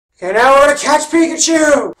Okay, now we're gonna catch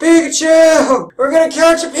Pikachu! Pikachu! We're gonna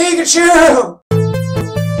catch a Pikachu!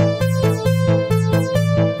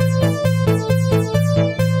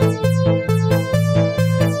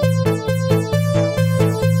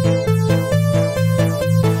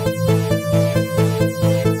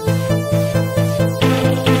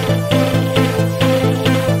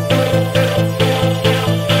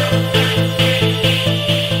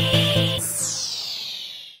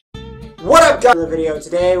 What up, guys? In the video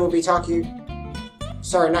today, we'll be playing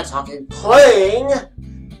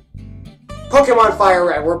Pokemon Fire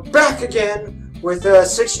Red. We're back again with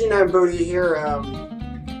 69 booty here.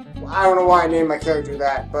 I don't know why I named my character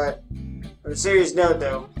that, but on a serious note,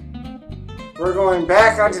 though, we're going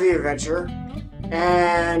back onto the adventure,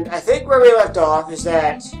 and I think where we left off is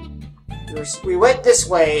that we went this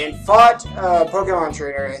way and fought a Pokemon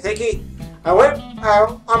trainer. I went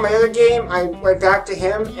on my other game, I went back to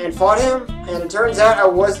him and fought him, and it turns out I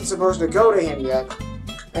wasn't supposed to go to him yet.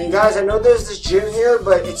 And guys, I know there's this gym here,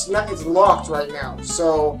 but it's locked right now,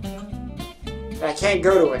 so I can't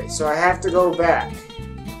go to it. So I have to go back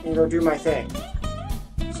and go do my thing.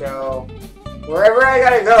 So wherever I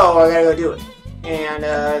gotta go do it. And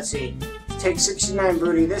let's see, take 69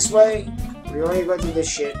 booty this way. We only go through this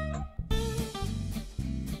shit.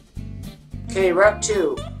 Okay, Route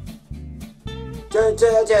 2. The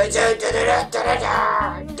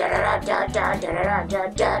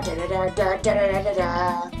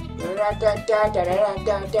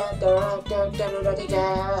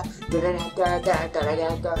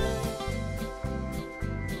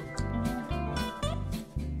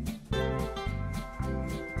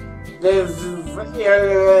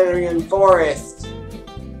Valerian Forest.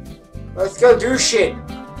 Let's go do shit.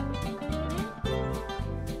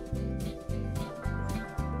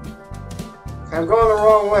 I'm going the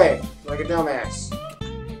wrong way, like a dumbass.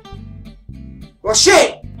 Well,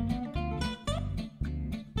 shit!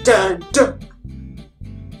 Dun dun!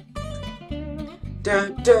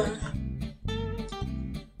 Dun dun!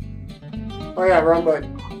 Oh yeah, wrong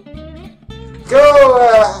button.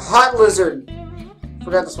 Go, Hot Lizard!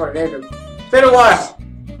 Forgot that's what I named him. Been a while!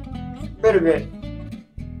 Been a bit.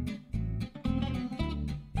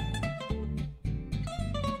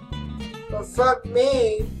 Well, fuck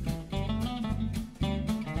me!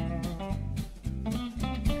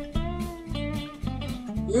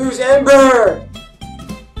 Use Ember!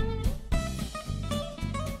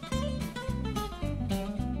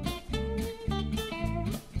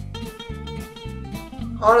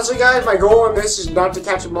 Honestly, guys, my goal in this is not to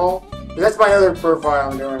catch them all. That's my other profile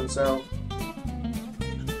I'm doing, so.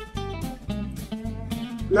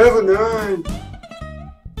 Level 9!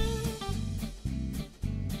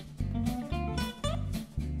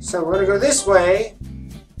 So we're gonna go this way.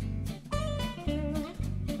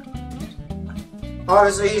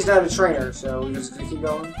 Obviously, he's not a trainer, so we're just gonna keep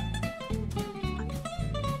going.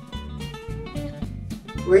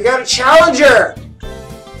 We got a challenger!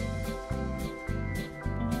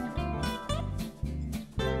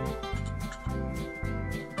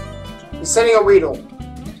 He's sending a Weedle.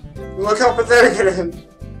 Look how pathetic it is.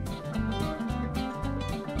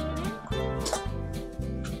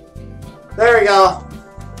 There we go.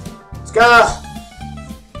 Let's go.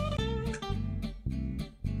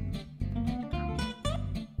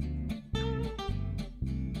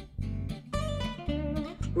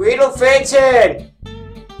 Weedle fainted!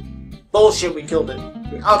 Bullshit, we killed it.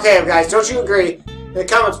 Okay, guys, don't you agree? In the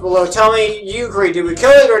comments below, tell me you agree. Did we kill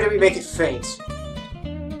it or did we make it faint?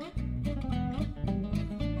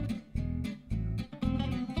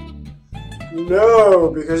 No,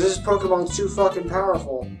 because this Pokemon's too fucking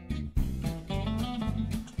powerful.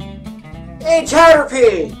 Hey,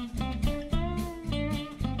 Caterpie!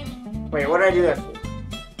 Wait, what did I do that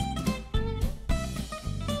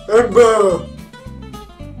for? Ember!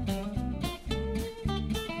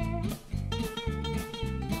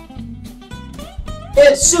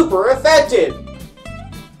 It's super effective!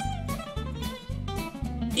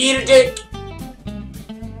 Eat a dick!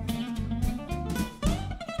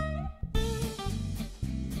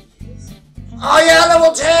 Oh yeah,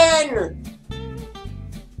 level 10!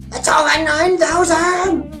 It's all at 9,000!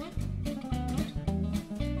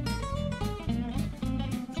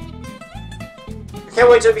 I can't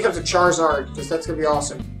wait till it becomes a Charizard, because that's gonna be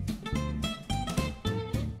awesome.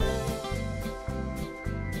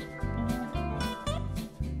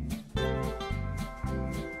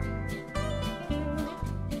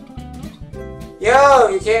 Yo,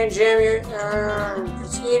 you can't jam your...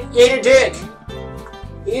 eat a dick!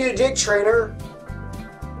 Eat a dick, trainer!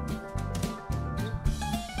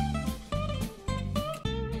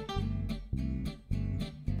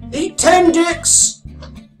 Eat 10 dicks!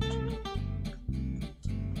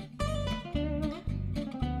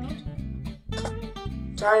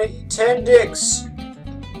 Tiny 10 dicks.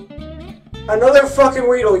 Another fucking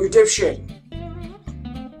Weedle, you dipshit.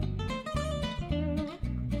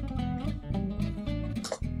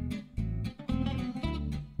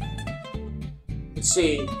 Let's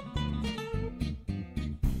see.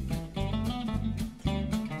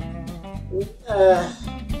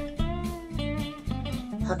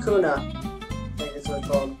 Hakuna. I think that's what it's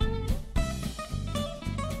called.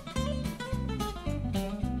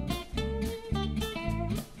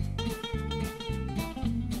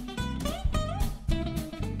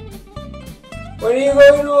 When are you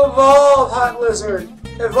going to evolve, Hot Lizard?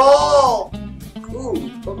 Evolve! Ooh,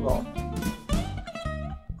 Pokeball.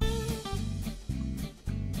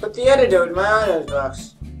 Put the antidote in my item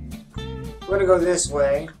box. I'm gonna go this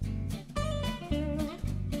way.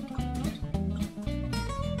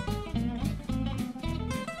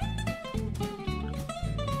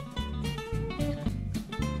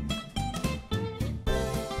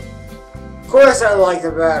 Of course I like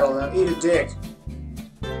the battle, now eat a dick.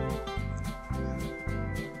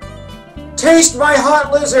 Taste my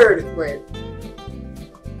hot lizard! Wait.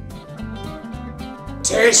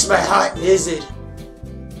 Taste my hot lizard.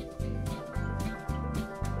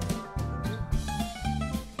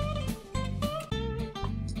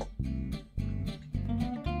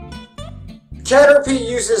 Caterpie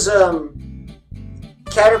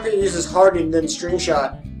uses Hardened then String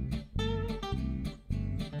Shot.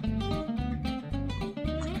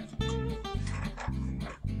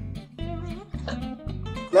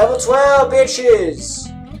 Level 12, bitches!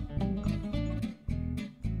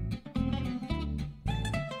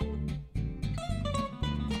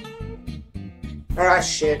 Ah,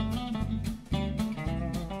 shit.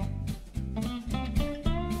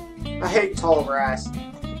 I hate tall grass.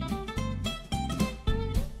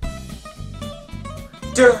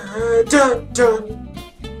 Dun, dun, dun.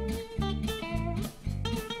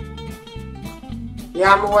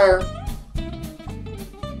 Yeah, I'm aware.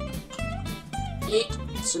 Eat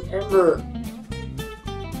some ember.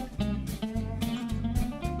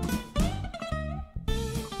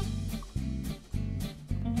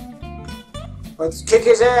 Let's kick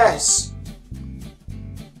his ass.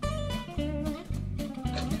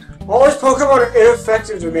 All his Pokemon are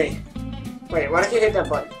ineffective to me. Wait, why did you hit that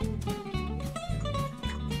button?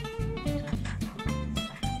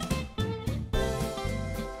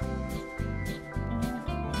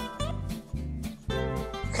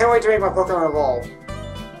 Can't wait to make my Pokemon evolve.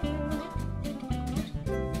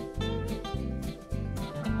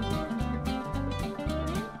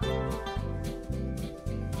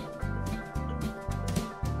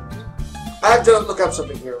 I have to look up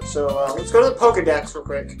something here, so let's go to the Pokedex real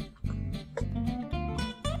quick.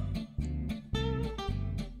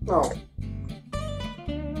 Oh.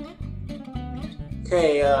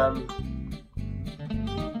 Okay,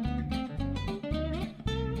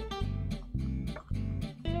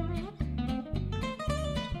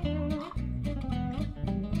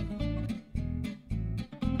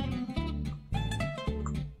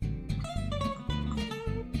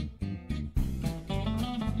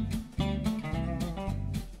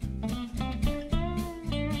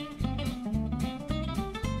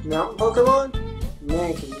 Mountain Pokemon?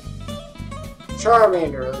 Mankey.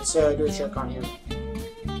 Charmander. Let's do a check on him.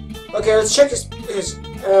 Okay, let's check his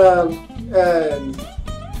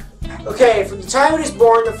okay, from the time it is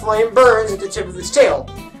born, the flame burns at the tip of its tail.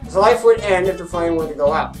 His life would end if the flame were to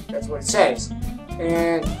go out. That's what it says.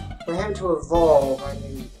 And for him to evolve, I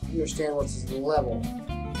need to understand what's his level.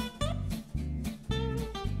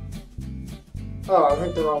 Oh, I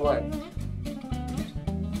went the wrong way.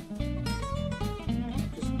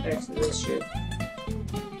 Exit this shit.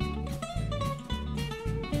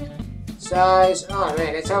 Size. Oh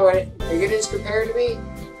man, that's how big it is compared to me.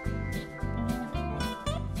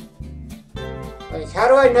 Like, how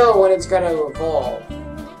do I know when it's gonna evolve?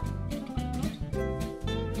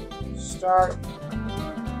 Start.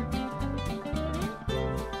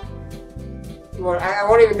 Well, I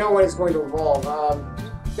won't even know when it's going to evolve.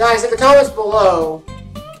 Guys, in the comments below,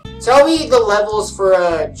 tell me the levels for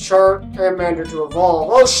a Charmander to evolve.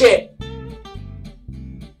 Oh shit!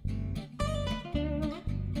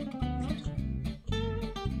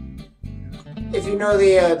 If you know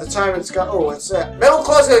the time it's got. Oh, it's Metal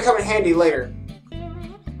Claw's gonna come in handy later.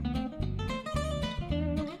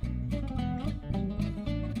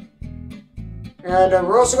 And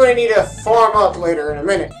we're also going to need to farm up later in a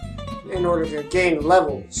minute in order to gain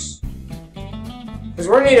levels. Because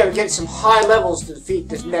we're going to need to get some high levels to defeat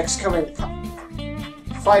this next coming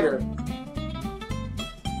fighter.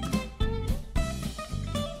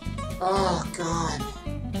 Oh, God.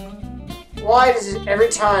 Why does it, every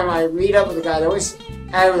time I meet up with a guy, they always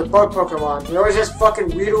out of the bug Pokemon. He always has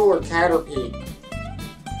fucking Weedle or Caterpie.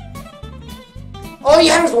 Oh,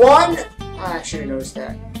 you had one? I should have noticed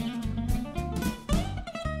that.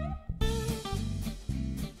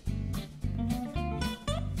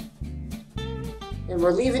 And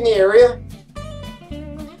we're leaving the area.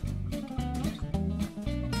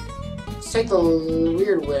 Let's take the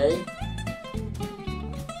weird way.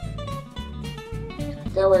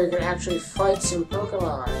 That way we can actually fight some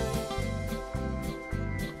Pokemon.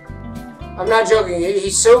 I'm not joking,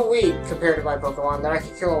 he's so weak compared to my Pokemon that I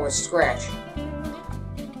can kill him with Scratch.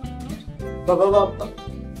 And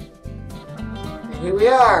here we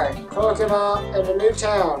are, Pokemon in a new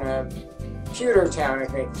town, Pewter Town, I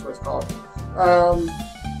think is what it's called.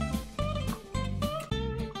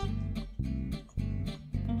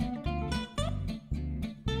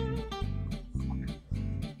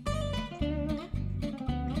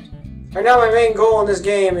 Right now, my main goal in this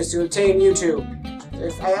game is to obtain Mewtwo.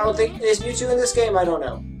 If I don't think is Mewtwo in this game, I don't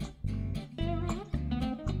know.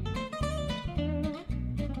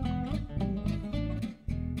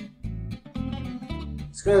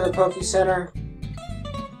 Let's go to the Poke Center.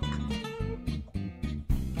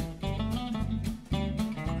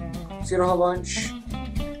 Let's get a whole bunch.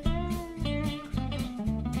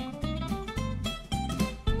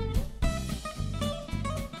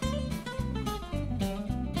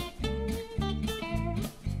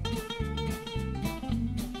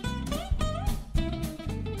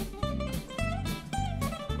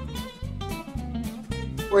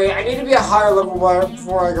 Wait, I need to be a higher level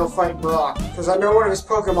before I go fight Brock, because I know one of his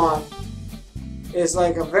Pokemon is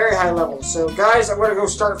like a very high level. So guys, I'm gonna go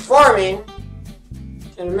start farming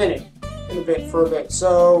in a bit.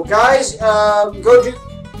 So guys,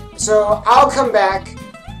 so I'll come back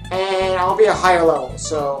and I'll be a higher level.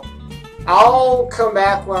 So I'll come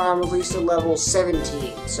back when I'm at least at level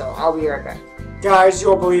 17. So I'll be right back. Guys, you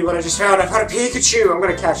won't believe what I just found. I found a Pikachu. I'm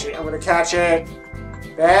gonna catch it.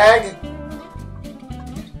 Bag.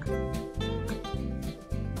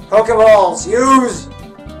 Pokeballs, use!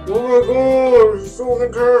 Oh my god, it's so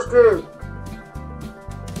fantastic!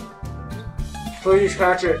 Please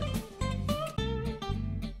catch it.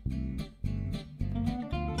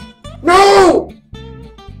 No!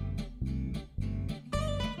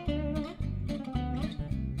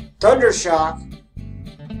 Thundershock.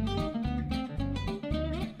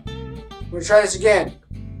 I'm gonna try this again.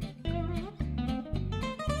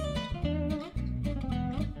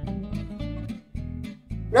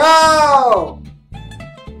 No!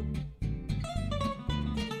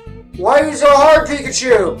 Why are you so hard,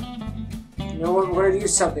 Pikachu? You know what? We're gonna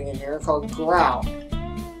use something in here called Growl.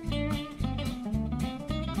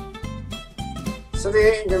 So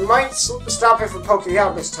they might stop it from poking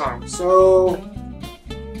out this time. So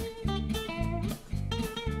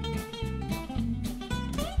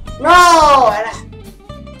no!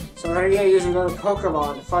 So I'm gonna use another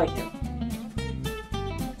Pokemon to fight him.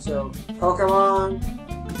 So Pokemon.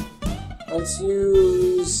 Let's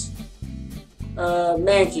use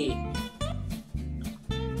Mankey.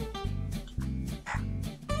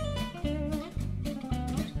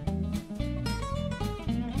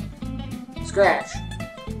 Scratch.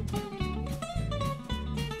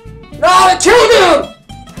 No, I killed him!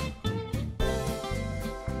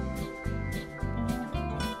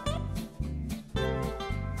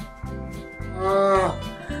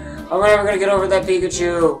 I'm never gonna get over that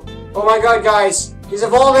Pikachu. Oh my god, guys, he's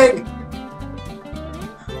evolving!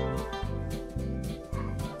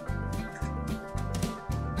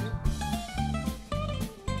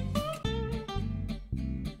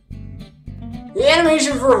 The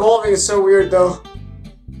animation for evolving is so weird, though.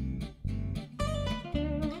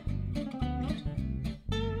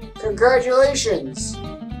 Congratulations!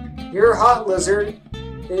 Your hot lizard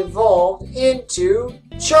evolved into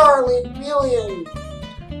Charlie Million!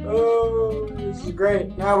 Oh, this is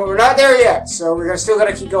great. No, but we're not there yet, so we're still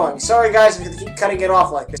gonna keep going. Sorry guys, I'm gonna keep cutting it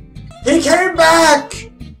off like this. He came back!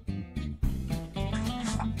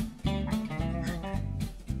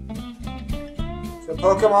 So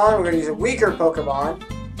Pokemon, we're gonna use a weaker Pokemon.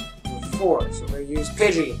 With 4, so we're gonna use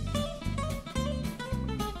Pidgey.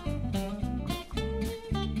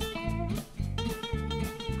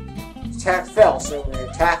 Attack fell, so we're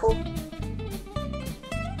gonna tackle.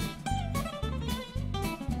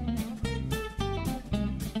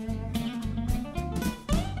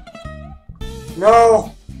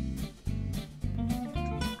 No!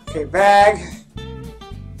 Okay, bag.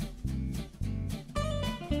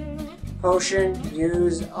 Potion,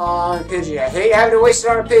 use on Pidgey. I hate having to waste it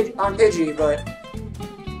on Pidgey, but...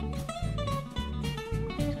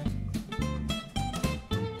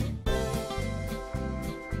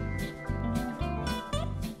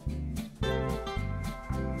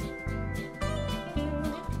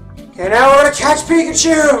 And now we're gonna catch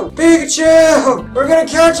Pikachu! Pikachu! We're gonna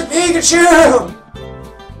catch a Pikachu!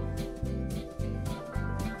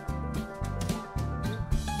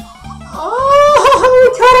 Oh, we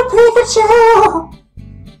caught a Pikachu!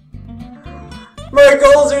 My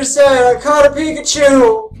goals are set! I caught a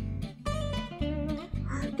Pikachu!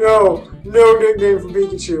 No nickname for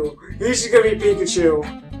Pikachu. He's just gonna be Pikachu.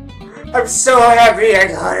 I'm so happy I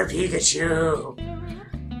got a Pikachu!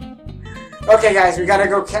 Okay guys, we gotta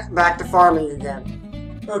go back to farming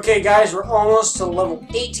again. Okay guys, we're almost to level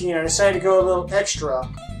 18. I decided to go a little extra.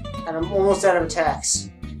 And I'm almost out of attacks.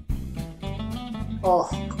 Oh,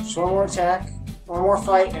 just one more attack, one more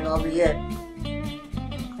fight, and I'll be it.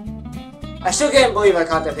 I still can't believe I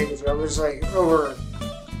caught that Pikachu. I was like, over.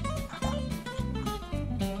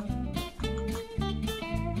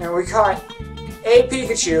 And we caught a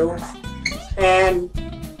Pikachu, and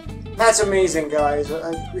that's amazing, guys.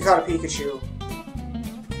 We caught a Pikachu.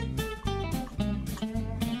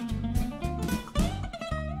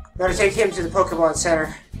 Gotta take him to the Pokemon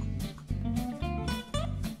Center.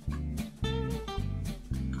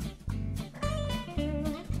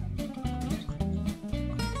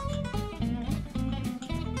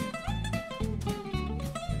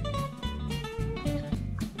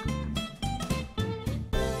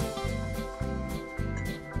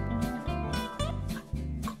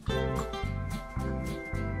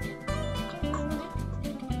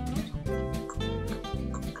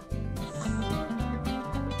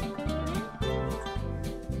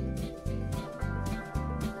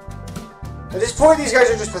 At this point, these guys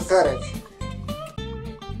are just pathetic.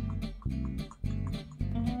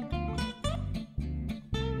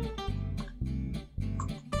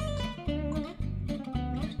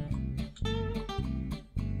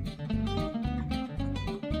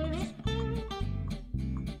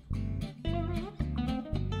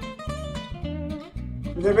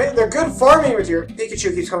 They're good farming with your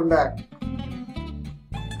Pikachu keeps coming back.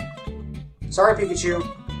 Sorry,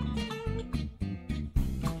 Pikachu.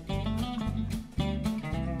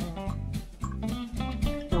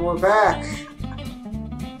 And we're back.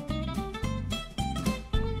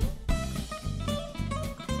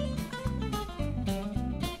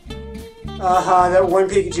 That one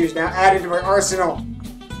Pikachu is now added to my arsenal.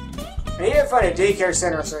 I need to find a daycare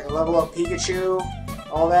center so I can level up Pikachu,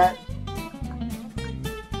 all that.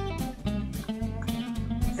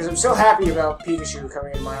 Because I'm so happy about Pikachu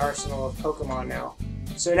coming in my arsenal of Pokemon now.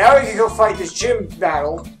 So now we can go fight this gym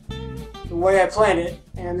battle the way I planned it,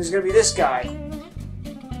 and there's going to be this guy.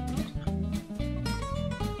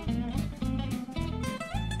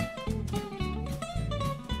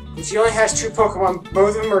 Which he only has 2 Pokemon,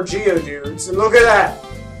 both of them are Geodudes, and look at that!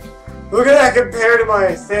 Look at that compared to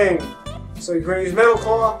my thing! So you're going to use Metal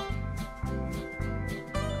Claw.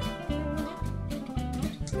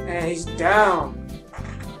 And he's down.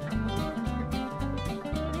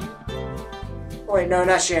 Wait, no,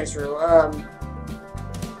 not Shansuru.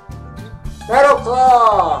 Metal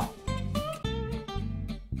Claw!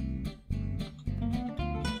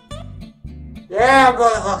 Yeah,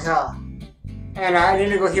 motherfucker! And I need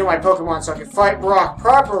to go heal my Pokemon so I can fight Brock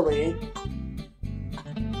properly.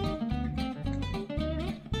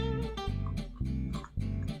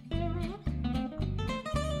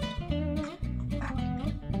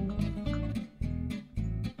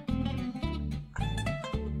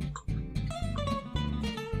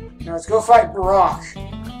 Now let's go fight Brock.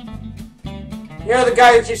 You know, the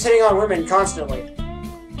guy who keeps hitting on women constantly.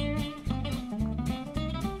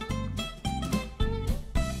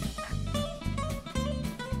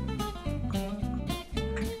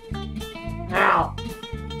 Ow.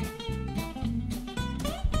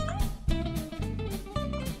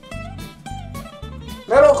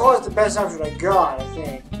 Metal Claw is the best option I got, I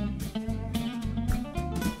think.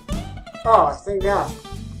 Oh, I think not.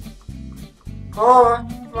 Oh,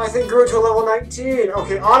 my thing grew to a level 19.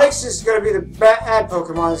 Okay, Onix is going to be the bad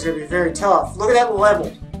Pokemon. It's going to be very tough. Look at that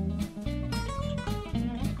level.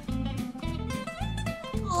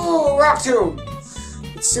 Oh, Rock Tomb.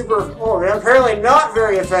 It's super... Oh, they're apparently not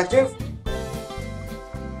very effective.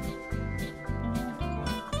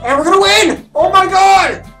 And we're going to win! Oh my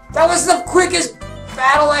god! That was the quickest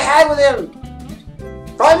battle I had with him.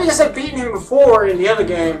 Probably because I've beaten him before in the other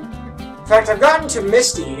game. In fact, I've gotten to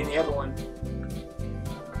Misty in the other one.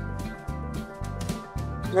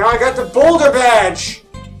 Now I got the Boulder Badge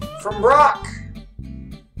from Brock.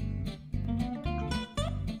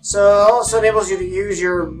 So it also enables you to use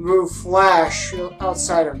your move Flash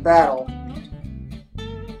outside of battle.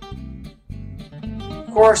 Of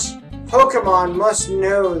course, Pokemon must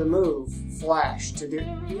know the move Flash to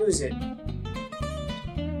use it.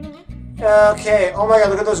 Okay, oh my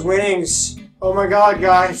god, look at those winnings. Oh my god,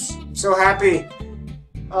 guys. I'm so happy.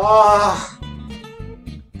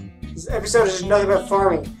 This episode is just nothing but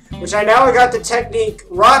farming. Which I now got the technique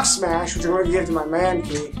Rock Smash, which I'm going to give to my man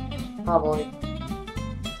key. Probably.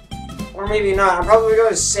 Or maybe not. I'm probably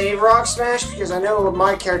going to save Rock Smash because I know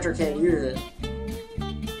my character can't use it.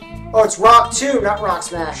 Oh, it's Rock 2, not Rock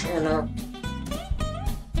Smash. And,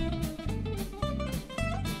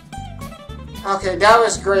 okay, that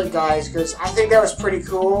was great, guys, because I think that was pretty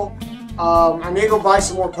cool. I'm going to go buy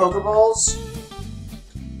some more Pokeballs.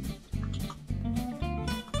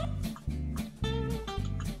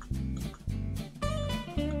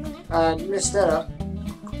 Messed that up.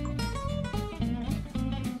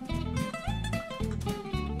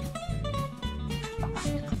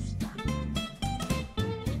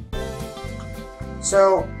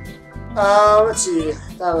 So, let's see.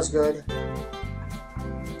 That was good.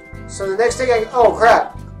 So the next thing oh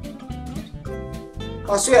crap.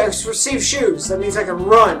 Oh, so yeah, I received shoes. That means I can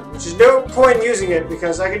run, which is no point in using it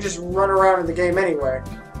because I can just run around in the game anyway.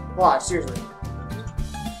 Watch, seriously.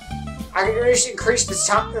 I can increase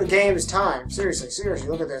the game's time. Seriously,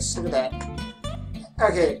 look at this. Look at that.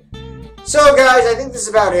 Okay. So guys, I think this is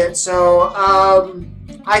about it. So,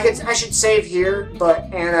 I should save here,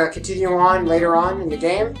 and continue on later on in the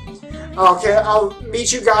game. Okay, I'll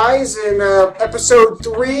meet you guys in episode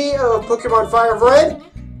 3 of Pokemon Fire Red,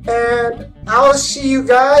 and I'll see you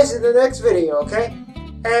guys in the next video, okay?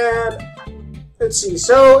 And let's see.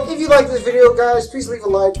 So, if you like this video, guys, please leave a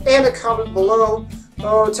like and a comment below,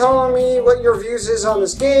 telling me what your views is on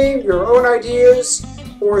this game, your own ideas,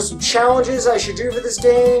 or some challenges I should do for this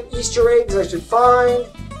game, Easter eggs I should find,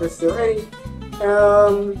 if there are any.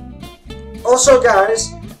 Also, guys,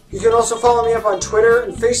 you can also follow me up on Twitter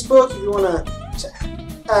and Facebook if you want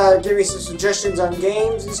to give me some suggestions on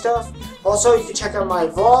games and stuff. Also, you can check out my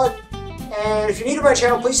vlog. And if you're new to my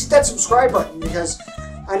channel, please hit that subscribe button because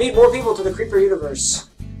I need more people to the Creeper universe.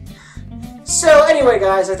 So anyway,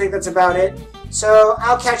 guys, I think that's about it. So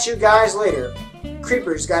I'll catch you guys later.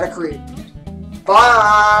 Creepers gotta creep.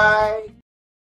 Bye!